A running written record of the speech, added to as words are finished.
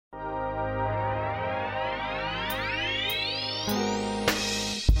Hi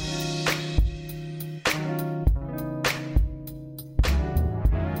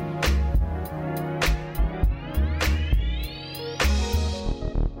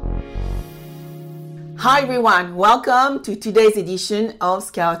everyone, welcome to today's edition of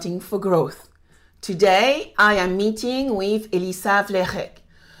Scouting for Growth. Today I am meeting with Elisa Vlerich,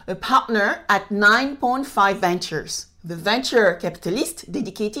 a partner at 9.5 Ventures, the venture capitalist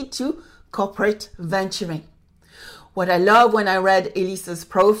dedicated to corporate venturing. What I love when I read Elisa's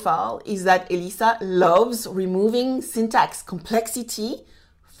profile is that Elisa loves removing syntax complexity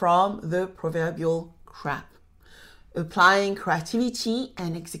from the proverbial crap, applying creativity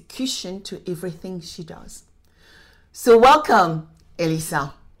and execution to everything she does. So welcome,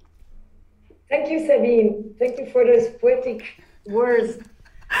 Elisa. Thank you, Sabine. Thank you for those poetic words.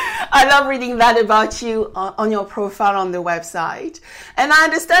 I love reading that about you on your profile on the website. And I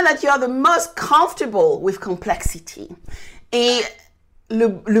understand that you are the most comfortable with complexity. Et le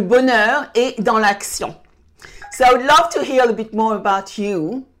bonheur est dans l'action. So I would love to hear a little bit more about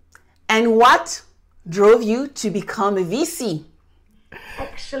you and what drove you to become a VC?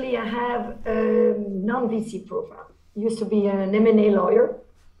 Actually, I have a non-VC profile. Used to be an M&A lawyer,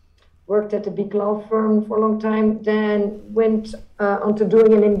 worked at a big law firm for a long time, then went on to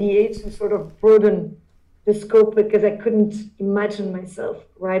doing an MBA to sort of broaden the scope because I couldn't imagine myself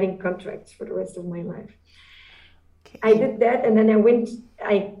writing contracts for the rest of my life. Okay. I did that, and then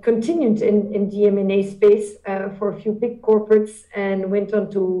I continued in the M&A space for a few big corporates and went on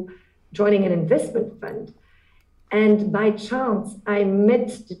to joining an investment fund. And by chance, I met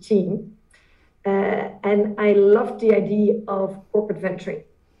the team and I loved the idea of corporate venturing,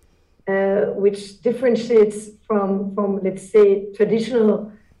 which differentiates from, let's say,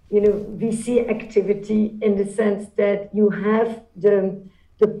 traditional, VC activity in the sense that you have the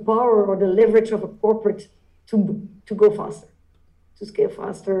power or the leverage of a corporate to go faster, to scale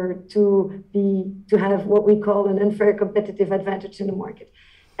faster, to have what we call an unfair competitive advantage in the market.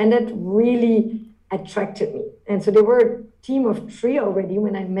 And that really attracted me. And so there were a team of 3 already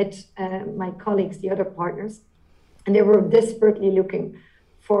when I met my colleagues, the other partners, and they were desperately looking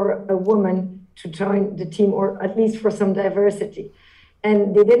for a woman to join the team, or at least for some diversity.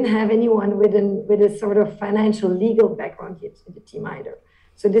 And they didn't have anyone with a sort of financial legal background yet in the team either.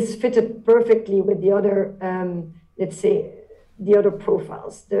 So this fitted perfectly with the other, let's say, the other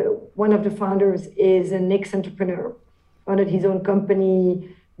profiles. One of the founders is an ex-entrepreneur, founded his own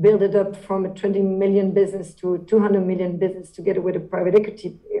company, build it up from a 20 million business to a 200 million business together with a private equity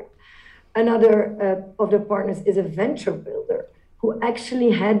player. Another of the partners is a venture builder who actually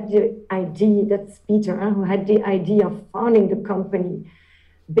had the idea, that's Peter, who had the idea of founding the company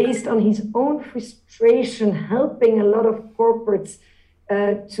based on his own frustration, helping a lot of corporates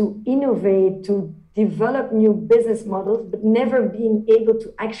to innovate, to develop new business models, but never being able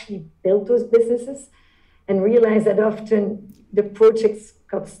to actually build those businesses, and realize that often the projects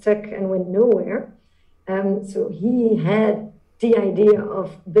got stuck and went nowhere. So he had the idea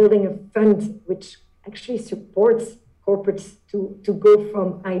of building a fund which actually supports corporates to go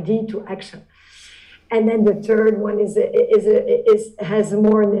from idea to action. And then the third one has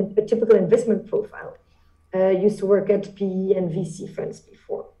more a typical investment profile. Used to work at PE and VC funds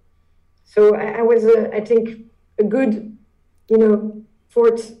before. So I was, I think, a good,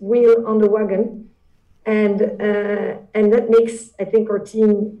 fourth wheel on the wagon. And that makes, I think, our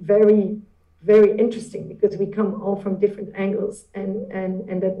team very, very interesting because we come all from different angles,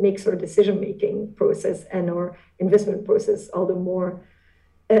 and that makes our decision-making process and our investment process all the more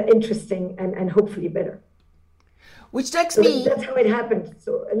interesting and hopefully better. Which takes me... That's how it happened.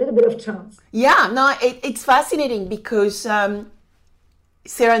 So a little bit of chance. Yeah, no, it's fascinating because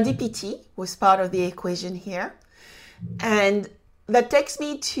serendipity was part of the equation here. And that takes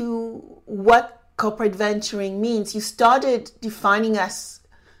me to what corporate venturing means. You started defining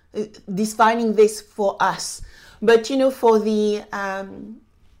this for us, but for the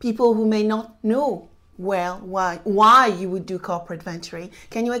people who may not know why you would do corporate venturing,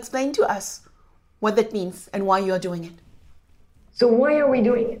 can you explain to us what that means and why you are doing it? So why are we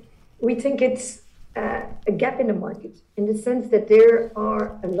doing it? We think it's a gap in the market in the sense that there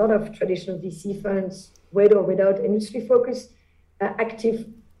are a lot of traditional VC funds, with or without industry focus, active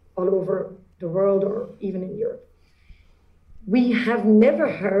all over the world or even in Europe. We have never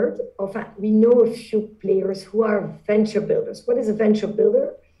heard of, we know a few players who are venture builders. What is a venture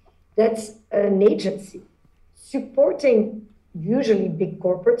builder? That's an agency supporting usually big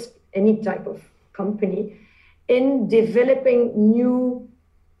corporates, any type of company, in developing new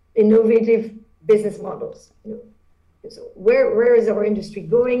innovative business models. So where is our industry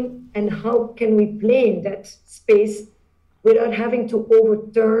going and how can we play in that space without having to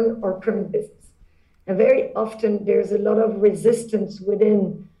overturn our current business. And very often there's a lot of resistance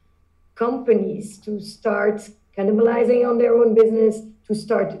within companies to start cannibalizing on their own business, to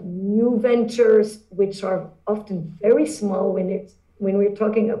start new ventures, which are often very small when we're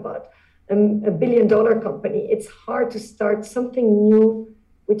talking about a billion-dollar company. It's hard to start something new,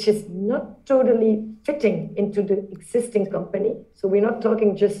 which is not totally fitting into the existing company. So we're not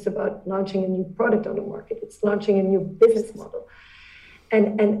talking just about launching a new product on the market. It's launching a new business model.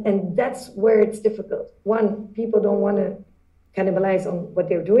 And that's where it's difficult. One, people don't want to cannibalize on what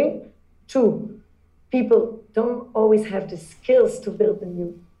they're doing. Two, people don't always have the skills to build a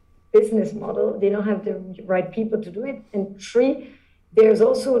new business model. They don't have the right people to do it. And three, there's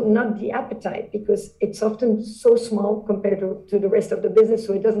also not the appetite because it's often so small compared to the rest of the business,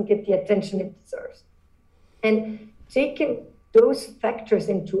 so it doesn't get the attention it deserves. And taking those factors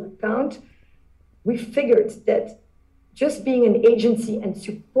into account, we figured that just being an agency and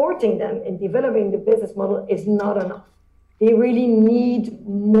supporting them in developing the business model is not enough. They really need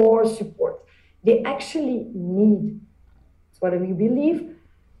more support. They actually need, that's what we believe,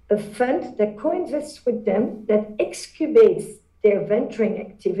 a fund that co-invests with them, that excubates their venturing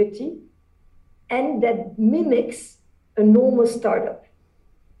activity, and that mimics a normal startup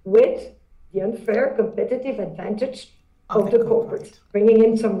with the unfair competitive advantage of the corporate, bringing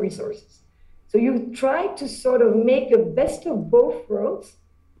in some resources. So you try to sort of make a best of both worlds,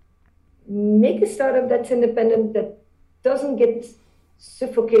 make a startup that's independent, that doesn't get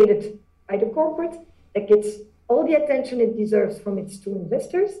suffocated by the corporate, that gets all the attention it deserves from its two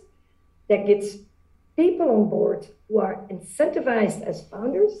investors, that gets people on board who are incentivized as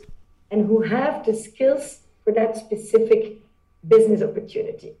founders and who have the skills for that specific business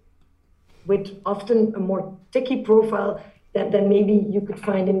opportunity, with often a more techy profile than maybe you could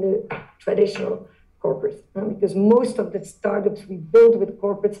find in the traditional corporates. Because most of the startups we build with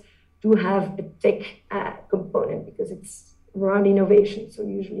corporates do have a tech component because it's around innovation. So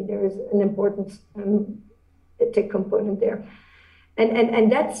usually there is an important tech component there.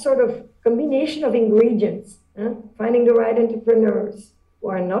 And that sort of combination of ingredients, finding the right entrepreneurs who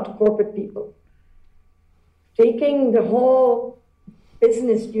are not corporate people, taking the whole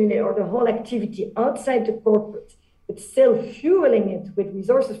business unit or the whole activity outside the corporate, but still fueling it with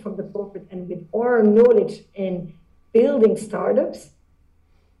resources from the corporate and with our knowledge in building startups,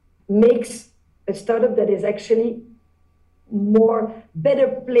 makes a startup that is actually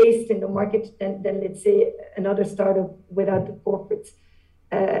better placed in the market than let's say another startup without the corporates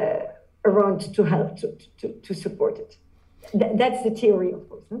around to help to support it. That's the theory, of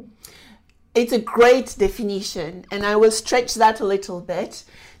course. It's a great definition, and I will stretch that a little bit.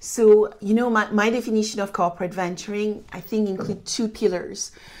 So, my definition of corporate venturing, I think, includes two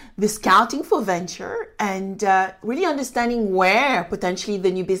pillars: the scouting for venture and really understanding where potentially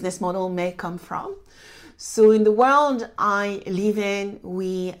the new business model may come from. So in the world I live in,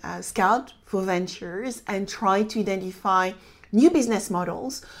 we scout for ventures and try to identify new business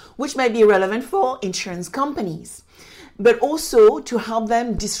models which may be relevant for insurance companies, but also to help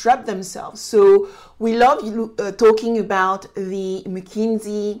them disrupt themselves. So we love talking about the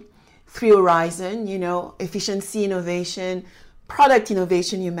McKinsey 3 horizon, efficiency, innovation, product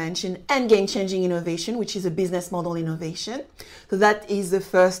innovation you mentioned, and game-changing innovation, which is a business model innovation. So that is the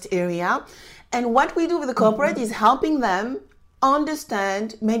first area. And what we do with the corporate is helping them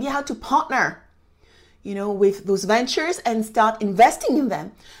understand maybe how to partner, with those ventures and start investing in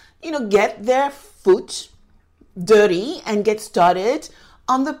them. Get their foot dirty and get started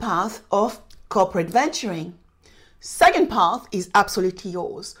on the path of corporate venturing. Second path is absolutely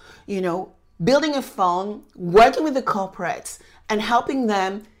yours. Building a fund, working with the corporates and helping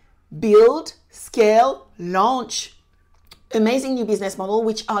them build, scale, launch amazing new business model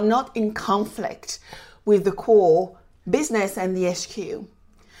which are not in conflict with the core business and the HQ.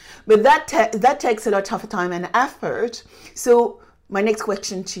 But that takes a lot of time and effort. So my next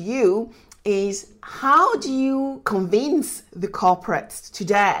question to you is, how do you convince the corporates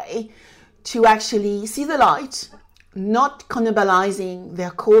today to actually see the light, not cannibalizing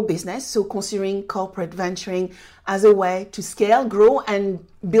their core business, so considering corporate venturing as a way to scale, grow, and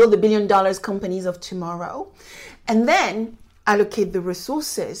build $1 billion companies of tomorrow, and then allocate the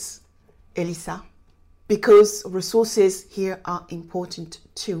resources, Elisa, because resources here are important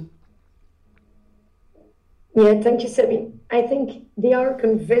too. Yeah, thank you, Sabine. I think they are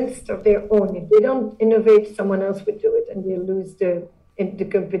convinced of their own. If they don't innovate, someone else would do it, and they lose the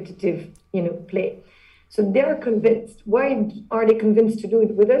competitive, play. So they're convinced. Why are they convinced to do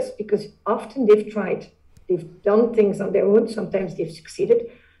it with us? Because often they've tried. They've done things on their own. Sometimes they've succeeded.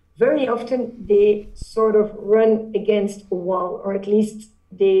 very often they sort of run against a wall, or at least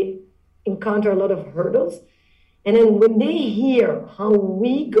they encounter a lot of hurdles. And then when they hear how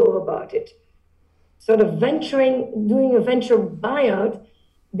we go about it, sort of doing a venture buyout,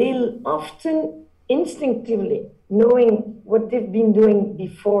 they'll often instinctively, knowing what they've been doing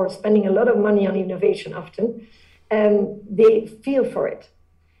before, spending a lot of money on innovation often, they feel for it.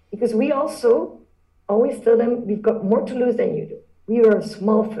 Because we also always tell them, we've got more to lose than you do. We are a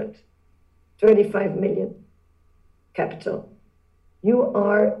small fund, 35 million capital. You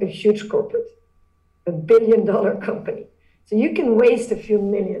are a huge corporate, $1 billion company. So you can waste a few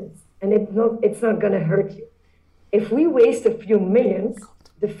millions and it's not going to hurt you. If we waste a few millions,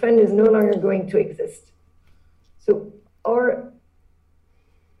 the fund is no longer going to exist. So our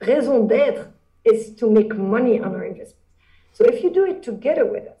raison d'être is to make money on our investments. So if you do it together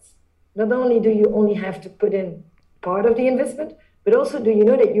with us, not only do you only have to put in part of the investment, but also do you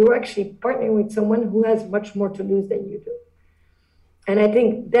know that you're actually partnering with someone who has much more to lose than you do. And I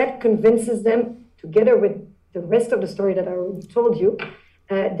think that convinces them, together with the rest of the story that I already told you,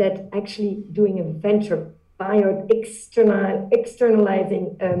 that actually doing a venture buyout,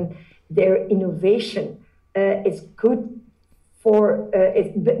 externalizing their innovation is good for,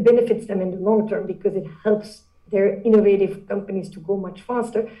 it benefits them in the long term because it helps their innovative companies to go much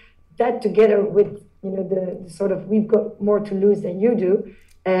faster. That together with the sort of we've got more to lose than you do,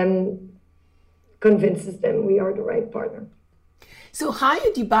 convinces them we are the right partner. So how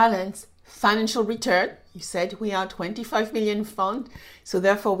do you balance financial return? You said we are 25 million fund, so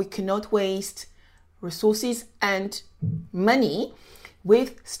therefore we cannot waste resources and money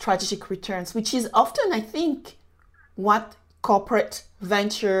with strategic returns, which is often, I think, what corporations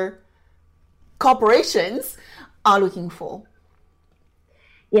are looking for.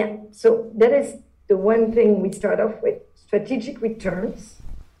 Yeah, so that is the one thing we start off with. Strategic returns,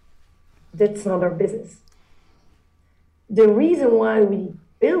 that's not our business. The reason why we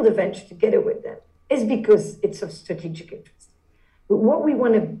build a venture together with them is because it's of strategic interest. But what we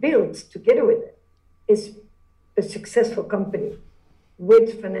want to build together with them is a successful company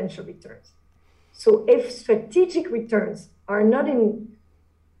with financial returns. So if strategic returns are not in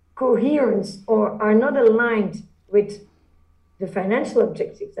coherence or are not aligned with the financial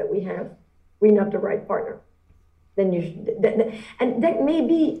objectives that we have, we're not the right partner. Then and that may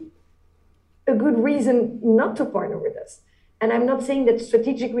be a good reason not to partner with us. And I'm not saying that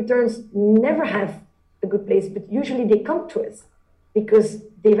strategic returns never have a good place, but usually they come to us because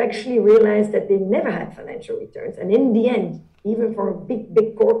they've actually realized that they never had financial returns. And in the end, even for a big,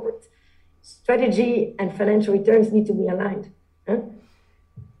 big corporate, strategy and financial returns need to be aligned.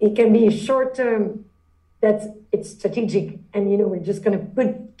 It can be a short term that it's strategic and we're just going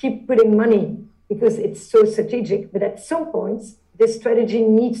to keep putting money because it's so strategic, but at some points this strategy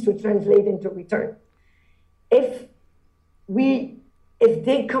needs to translate into return. If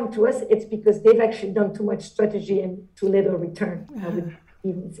they come to us, it's because they've actually done too much strategy and too little return, I would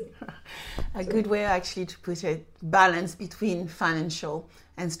even say. Good way actually to put it, balance between financial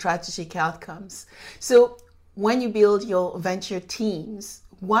and strategic outcomes. So when you build your venture teams,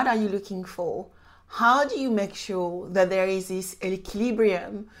 what are you looking for? How do you make sure that there is this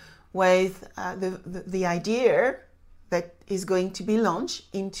equilibrium with the idea that is going to be launched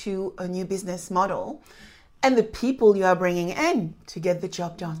into a new business model and the people you are bringing in to get the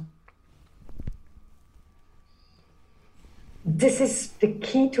job done? This is the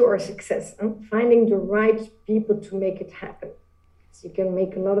key to our success, finding the right people to make it happen. So you can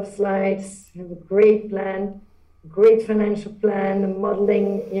make a lot of slides, have a great plan, great financial plan,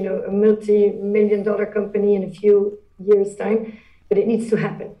 modeling, a multi-million-dollar company in a few years' time, but it needs to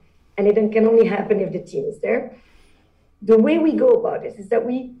happen. And it can only happen if the team is there. The way we go about it is that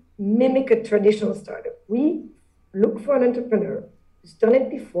we mimic a traditional startup. We look for an entrepreneur who's done it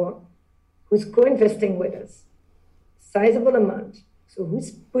before, who's co-investing with us, sizable amount, so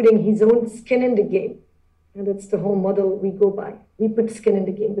who's putting his own skin in the game. And that's the whole model we go by. We put skin in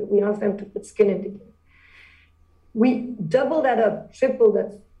the game, but we ask them to put skin in the game. We double that up, triple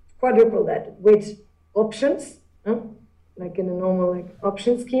that, quadruple that with options, like in a normal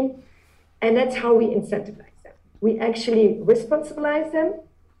option scheme. And that's how we incentivize them. We actually responsibilize them.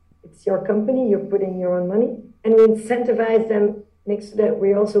 It's your company, you're putting your own money. And we incentivize them. Next to that,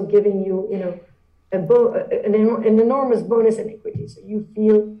 we're also giving you, an enormous bonus in equity. So you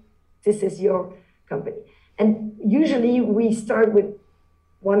feel this is your company. And usually we start with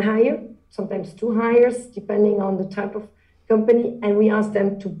one hire, sometimes two hires, depending on the type of company. And we ask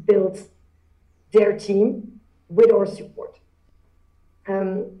them to build their team with our support.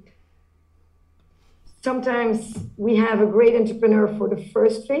 sometimes we have a great entrepreneur for the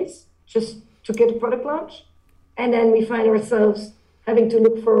first phase, just to get a product launch. And then we find ourselves having to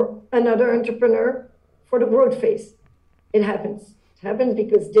look for another entrepreneur for the growth phase. It happens. It happens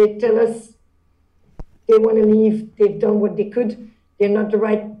because they tell us they want to leave, they've done what they could, they're not the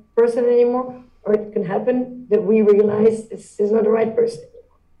right person anymore, or it can happen that we realize this is not the right person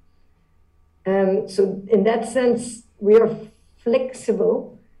anymore. So in that sense, we are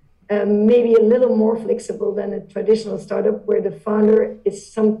flexible, maybe a little more flexible than a traditional startup where the founder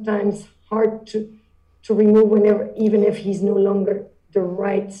is sometimes hard to remove whenever, even if he's no longer the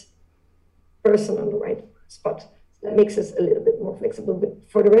right person on the right spot. So that makes us a little bit more flexible. But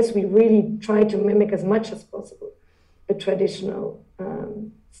for the rest, we really try to mimic as much as possible a traditional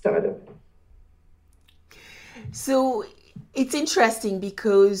startup. So it's interesting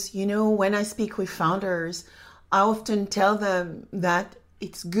because, when I speak with founders, I often tell them that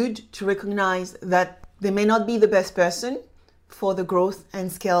it's good to recognize that they may not be the best person for the growth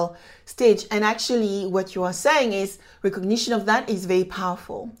and scale stage. And actually what you are saying is recognition of that is very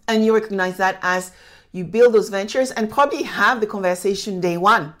powerful. And you recognize that as you build those ventures and probably have the conversation day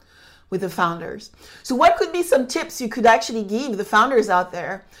one with the founders. So what could be some tips you could actually give the founders out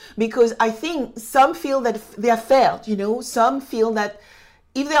there? Because I think some feel that they have failed, some feel that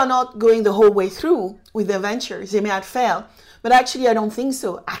if they are not going the whole way through with their ventures, they may have failed. But actually, I don't think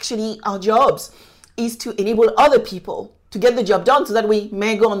so. Actually, our jobs is to enable other people to get the job done so that we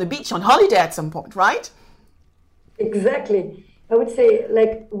may go on the beach on holiday at some point, right? Exactly. I would say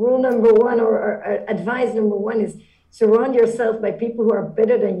rule number one or advice number one is surround yourself by people who are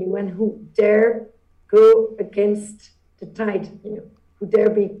better than you and who dare go against the tide, who dare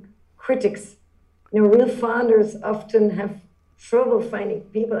be critics. Real founders often have trouble finding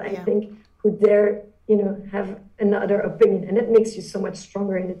people, I think, who dare, have another opinion. And that makes you so much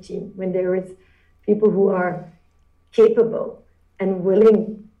stronger in a team when there is people who are capable and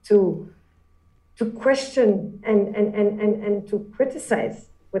willing to question and to criticize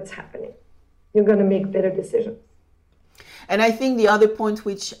what's happening. You're going to make better decisions. And I think the other point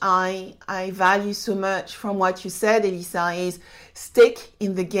which I value so much from what you said, Elisa, is stick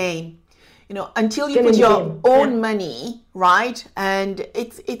in the game. Until you put your own money, right, and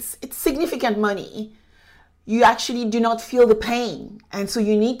it's significant money, you actually do not feel the pain. And so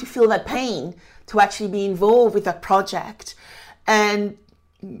you need to feel that pain to actually be involved with that project. And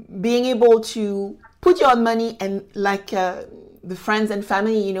being able to put your own money and the friends and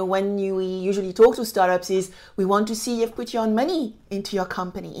family, when we usually talk to startups is we want to see you've put your own money into your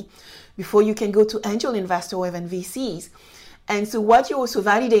company before you can go to angel investor or even VCs. And so what you're also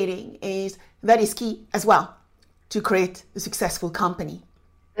validating is that is key as well to create a successful company.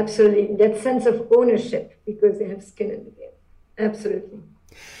 Absolutely. That sense of ownership because they have skin in the game. Absolutely.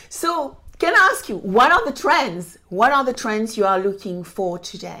 So can I ask you, what are the trends? What are the trends you are looking for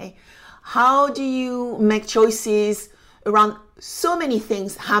today? How do you make choices around so many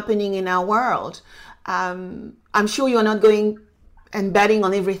things happening in our world? I'm sure you are not going and betting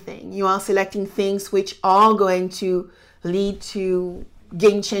on everything. You are selecting things which are going to lead to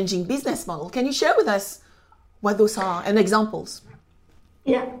game-changing business model. Can you share with us what those are and examples?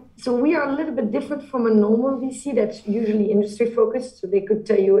 Yeah, so we are a little bit different from a normal VC that's usually industry-focused. So they could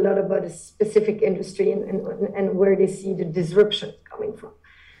tell you a lot about a specific industry and where they see the disruption coming from.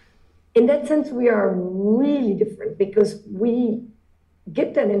 In that sense, we are really different because we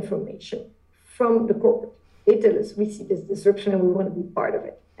get that information from the corporate. They tell us we see this disruption and we want to be part of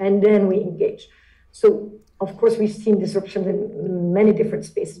it. And then we engage. So, of course, we've seen disruption in many different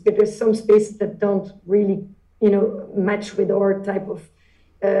spaces, but there's some spaces that don't really, match with our type of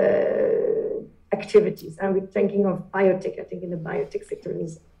activities. And we're thinking of biotech. I think in the biotech sector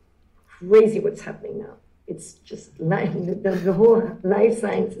is crazy what's happening now. It's just the whole life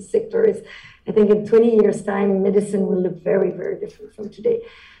sciences sector is, I think in 20 years' time, medicine will look very, very different from today.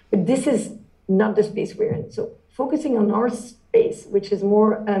 But this is not the space we're in. So focusing on our space, which is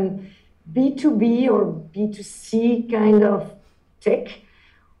more B2B or B2C kind of tech,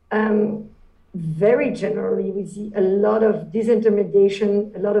 very generally, we see a lot of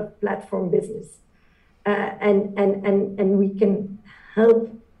disintermediation, a lot of platform business. And we can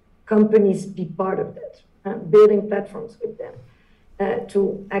help companies be part of that, building platforms with them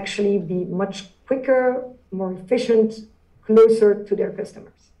to actually be much quicker, more efficient, closer to their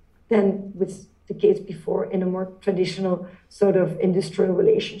customers than was the case before in a more traditional sort of industrial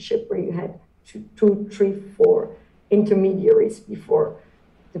relationship where you had two, three, four intermediaries before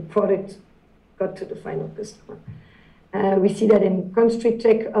the product got to the final customer. We see that in country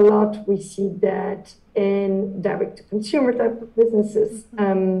tech a lot. We see that in direct-to-consumer type of businesses.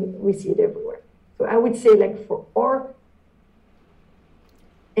 We see it everywhere. So I would say, like, for our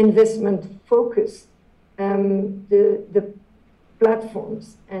investment focus, the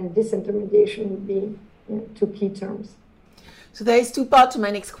platforms and disintermediation would be two key terms. So there is two parts to my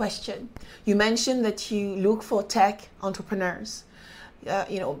next question. You mentioned that you look for tech entrepreneurs,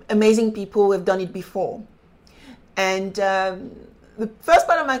 amazing people who have done it before. And the first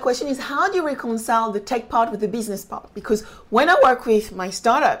part of my question is, how do you reconcile the tech part with the business part? Because when I work with my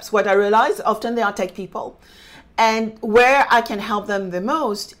startups, what I realize often they are tech people. And where I can help them the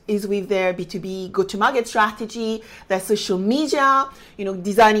most is with their B2B go-to-market strategy, their social media,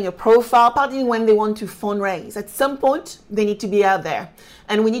 designing a profile, partly when they want to fundraise. At some point, they need to be out there.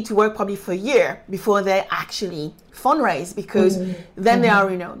 And we need to work probably for a year before they actually fundraise, because then they are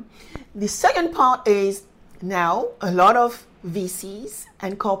renowned. The second part is, now a lot of VCs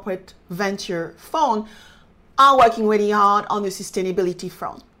and corporate venture funds are working really hard on the sustainability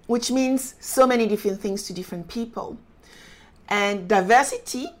front, which means so many different things to different people. And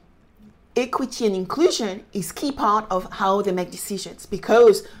diversity, equity, and inclusion is key part of how they make decisions,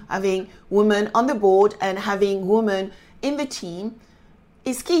 because having women on the board and having women in the team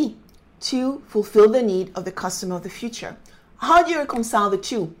is key to fulfill the need of the customer of the future. How do you reconcile the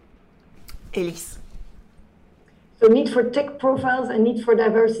two, Elise? So need for tech profiles and need for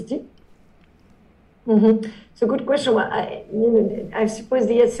diversity. So good question. Well, I suppose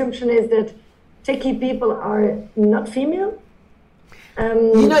the assumption is that techie people are not female.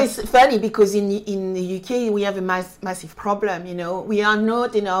 It's funny because in the UK we have a massive problem. We are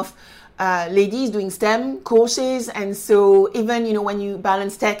not enough ladies doing STEM courses, and so even when you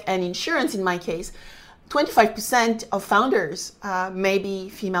balance tech and insurance, in my case, 25% of founders may be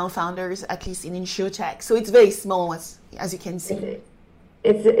female founders, at least in insurtech. So it's very small, as you can see.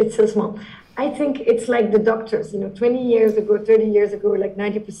 It's so small. I think it's like the doctors. 20 years ago, 30 years ago, like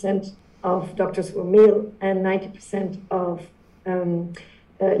 90% of doctors were male and 90% of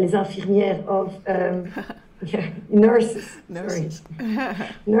les infirmières, of nurses.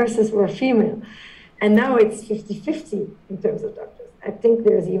 Nurses were female. And now it's 50-50 in terms of doctors. I think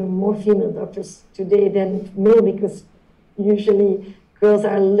there's even more female doctors today than male, because usually girls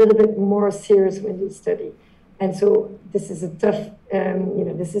are a little bit more serious when they study. And so this is a tough,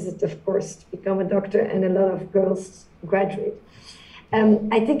 course to become a doctor, and a lot of girls graduate.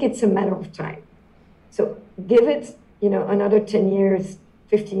 I think it's a matter of time. So give it, another 10 years,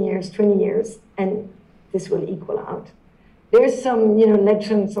 15 years, 20 years, and this will equal out. There's some,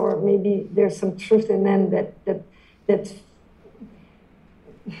 legends, or maybe there's some truth in them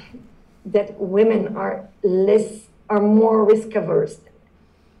that women are more risk averse,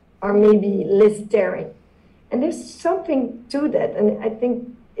 are maybe less daring. And there's something to that. And I think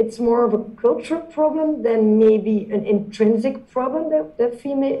it's more of a cultural problem than maybe an intrinsic problem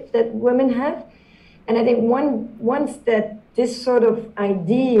that women have. And I think once that this sort of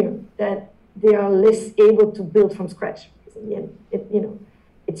idea that they are less able to build from scratch, because in the end,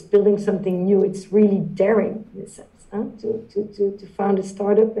 it's building something new. It's really daring in a sense, to found a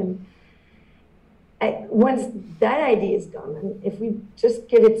startup. And once that idea is gone, and if we just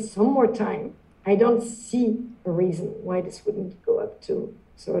give it some more time, I don't see a reason why this wouldn't go up to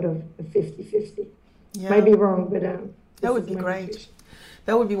sort of a 50-50. Yeah. Might be wrong, but that would be great. Intuition.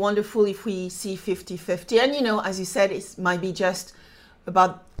 That would be wonderful if we see 50-50. And, as you said, it might be just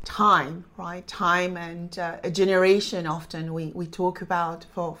about time, right? Time and a generation often we talk about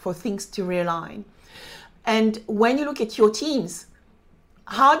for things to realign. And when you look at your teams,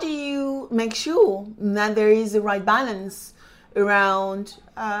 how do you make sure that there is the right balance around,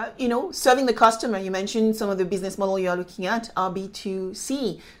 serving the customer? You mentioned some of the business model you are looking at are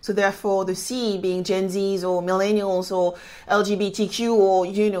B2C. So therefore the C being Gen Zs or millennials or LGBTQ or,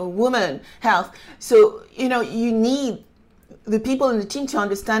 women health. So, you need the people in the team to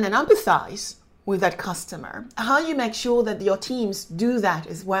understand and empathize with that customer. How do you make sure that your teams do that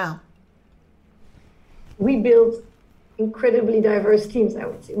as well? We build incredibly diverse teams, I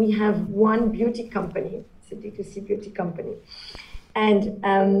would say. We have one beauty company, it's a D2C beauty company. And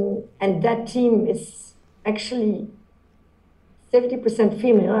that team is actually 70%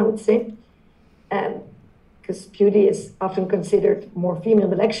 female, I would say, because beauty is often considered more female.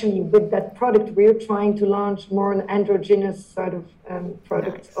 But actually, with that product, we're trying to launch more an androgynous sort of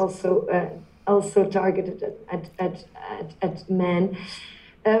product, nice. also targeted at men.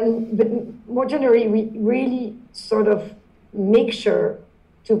 But more generally, we really sort of make sure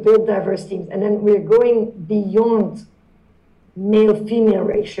to build diverse teams. And then we're going beyond male-female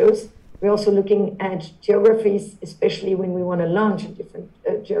ratios. We're also looking at geographies, especially when we want to launch in different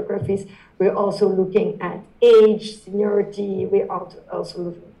geographies. We're also looking at age, seniority. We're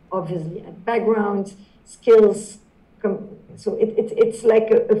also obviously at background, skills. So it's like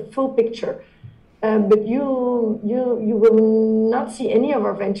a full picture. But you will not see any of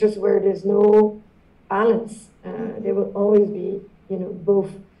our ventures where there's no balance. There will always be,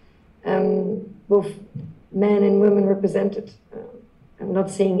 both men and women represented. I'm not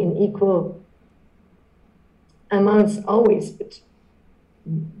saying in equal amounts always, but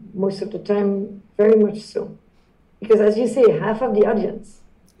most of the time, very much so. Because as you say, half of the audience,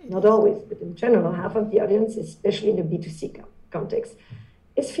 not always, but in general, half of the audience, especially in the B2C context,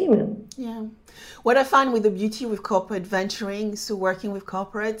 is female. Yeah. What I find with the beauty with corporate venturing, so working with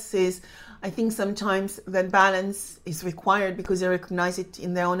corporates, is I think sometimes that balance is required because they recognize it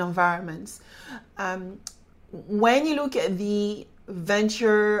in their own environments. When you look at the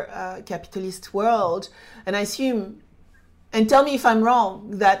venture capitalist world, and I assume, and tell me if I'm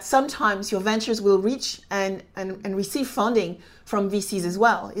wrong, that sometimes your ventures will reach and receive funding from VCs as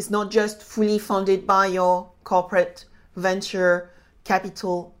well. It's not just fully funded by your corporate venture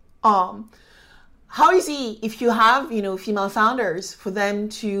capital arm. How easy, if you have, female founders, for them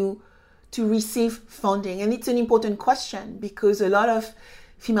to receive funding? And it's an important question because a lot of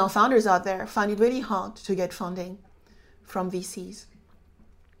female founders out there find it really hard to get funding from VCs.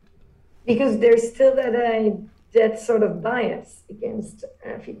 Because there's still that sort of bias against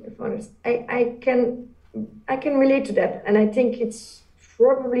female founders. I can relate to that, and I think it's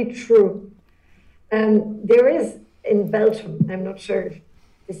probably true. There is in Belgium, I'm not sure if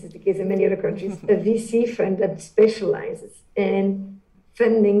this is the case in many other countries, a VC fund that specializes in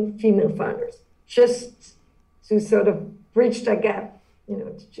funding female founders, just to sort of bridge that gap,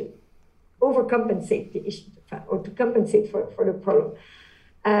 to overcompensate the issue or to compensate for the problem.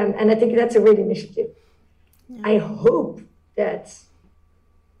 And I think that's a great initiative. Yeah. I hope that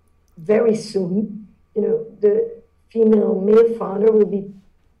very soon, the female-male founder will be,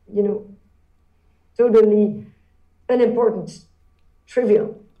 totally unimportant,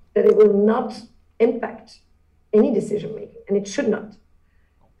 trivial, that it will not impact any decision making, and it should not.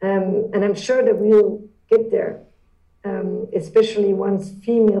 And I'm sure that we'll get there, especially once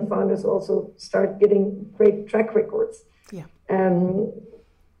female founders also start getting great track records. Yeah.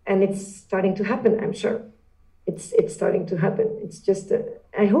 And it's starting to happen, I'm sure. It's starting to happen. It's just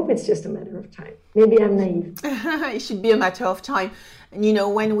I hope it's just a matter of time. Maybe I'm naive. It should be a matter of time. And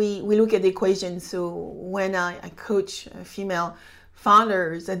when we look at the equation, so when I coach female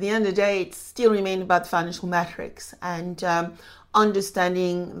founders, at the end of the day, it still remains about financial metrics and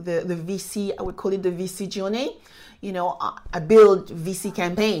understanding the VC, I would call it the VC journey. I build VC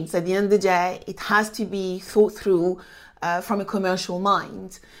campaigns. At the end of the day, it has to be thought through from a commercial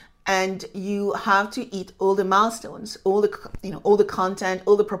mind. And you have to hit all the milestones, all the content,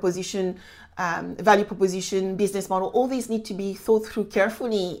 all the proposition, value proposition, business model. All these need to be thought through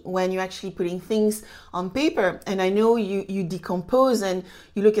carefully when you're actually putting things on paper. And I know you decompose and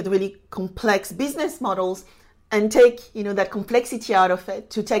you look at really complex business models and take that complexity out of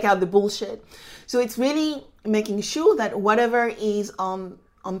it to take out the bullshit. So it's really making sure that whatever is on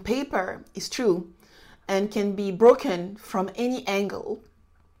paper is true and can be broken from any angle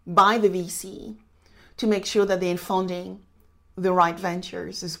by the VC to make sure that they're funding the right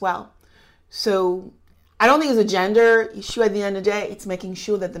ventures as well. So I don't think it's a gender issue at the end of the day. It's making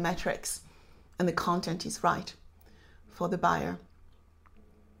sure that the metrics and the content is right for the buyer.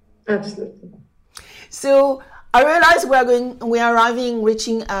 Absolutely. So I realize we are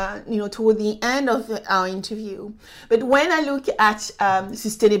reaching toward the end of our interview. But when I look at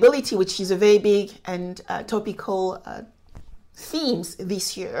sustainability, which is a very big and topical themes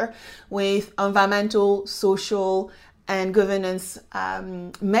this year, with environmental, social, and governance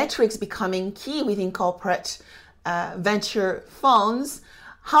metrics becoming key within corporate venture funds,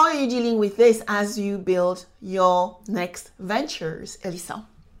 how are you dealing with this as you build your next ventures, Elisa?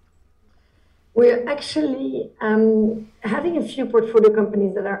 We're actually having a few portfolio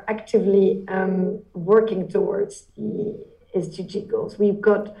companies that are actively working towards the SDG goals. We've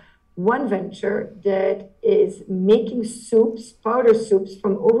got one venture that is making soups, powder soups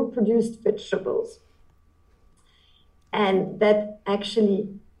from overproduced vegetables. And that actually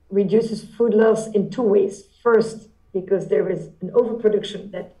reduces food loss in two ways. First, because there is an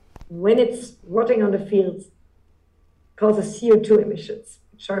overproduction that when it's rotting on the fields causes CO2 emissions,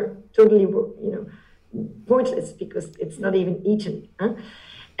 which are totally, pointless because it's not even eaten.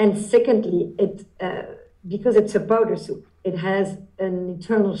 And secondly, because it's a powder soup, it has an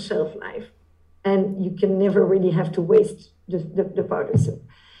eternal shelf life, and you can never really have to waste the powder soup.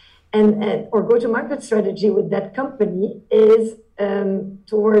 And our go-to-market strategy with that company is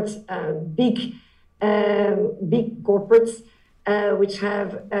towards big corporates which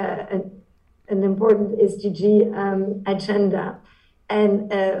have an important SDG agenda,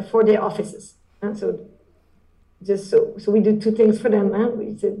 and for their offices. So we do two things for them.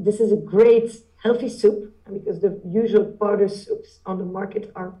 We said this is a great healthy soup, because the usual powder soups on the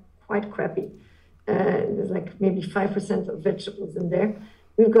market are quite crappy. There's like maybe 5% of vegetables in there.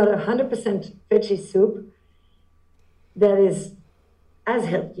 We've got 100% veggie soup that is as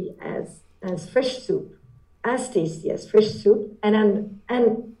healthy as fresh soup, as tasty as fresh soup, and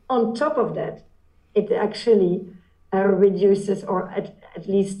on top of that, it actually reduces, or at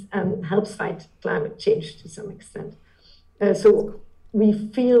least helps fight climate change to some extent. So we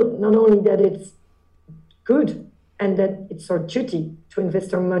feel not only that it's good and that it's our duty to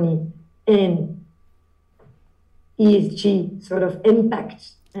invest our money in ESG sort of impact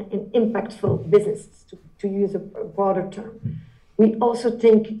and impactful businesses, to use a broader term. We also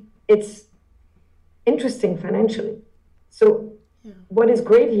think it's interesting financially. So what is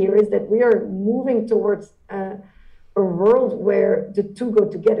great here is that we are moving towards a world where the two go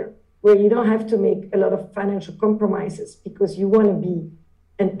together, where you don't have to make a lot of financial compromises because you want to be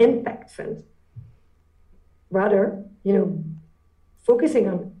an impact fund. Rather, focusing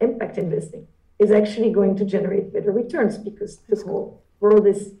on impact investing is actually going to generate better returns, because the whole world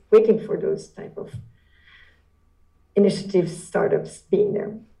is waiting for those type of initiatives, startups being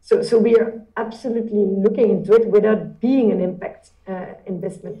there. So we are absolutely looking into it without being an impact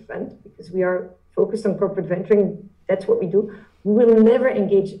investment fund, because we are focused on corporate venturing. That's what we do. We will never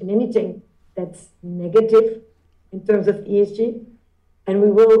engage in anything that's negative in terms of ESG, and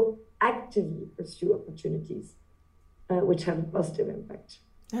we will actively pursue opportunities which have a positive impact.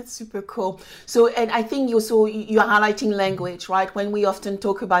 That's super cool. So, and I think you're highlighting language, right? When we often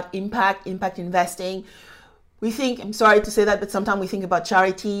talk about impact investing, we think, I'm sorry to say that, but sometimes we think about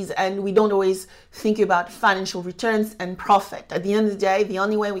charities and we don't always think about financial returns and profit. At the end of the day, the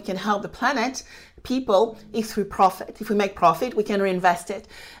only way we can help the planet, people, is through profit. If we make profit, we can reinvest it.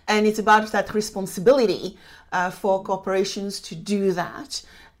 And it's about that responsibility for corporations to do that.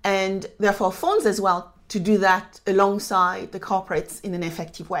 And therefore funds as well to do that alongside the corporates in an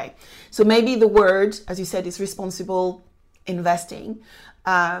effective way. So maybe the word, as you said, is responsible investing,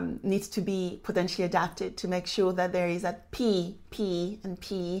 needs to be potentially adapted to make sure that there is that P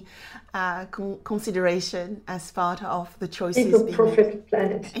consideration as part of the choices. People, profit,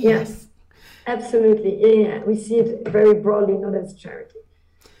 planet. Yes. Absolutely. Yeah. We see it very broadly, not as charity.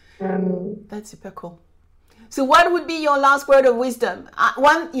 That's super cool. So what would be your last word of wisdom?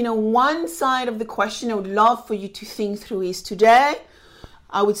 One side of the question I would love for you to think through is, today,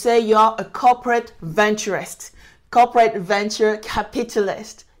 I would say you're a corporate venturist, corporate venture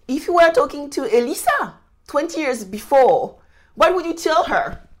capitalist. If you were talking to Elisa 20 years before, what would you tell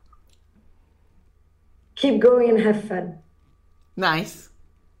her? Keep going and have fun. Nice.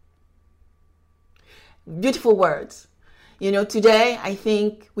 Beautiful words. Today, I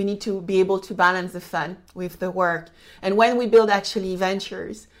think we need to be able to balance the fun with the work. And when we build actually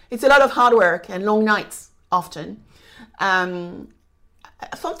ventures, it's a lot of hard work and long nights often. I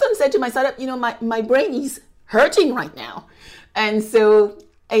sometimes say to my startup, my brain is hurting right now. And so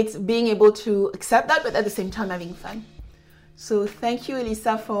it's being able to accept that, but at the same time having fun. So thank you,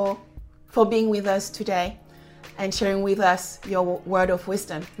 Elisa, for being with us today and sharing with us your word of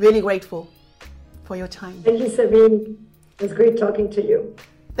wisdom. Really grateful for your time. Thank you, Sabine. It was great talking to you.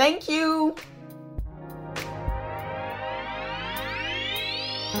 Thank you.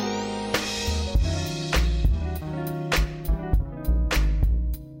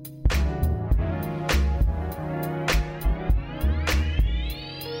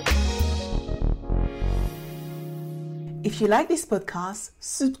 If you like this podcast,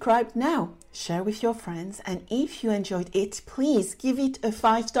 subscribe now, share with your friends, and if you enjoyed it, please give it a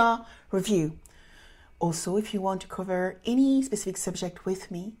 5-star review. Also, if you want to cover any specific subject with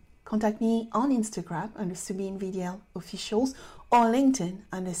me, contact me on Instagram under Sabine VDL Officials or LinkedIn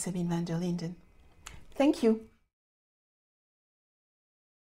under Sabine van der Linden. Thank you.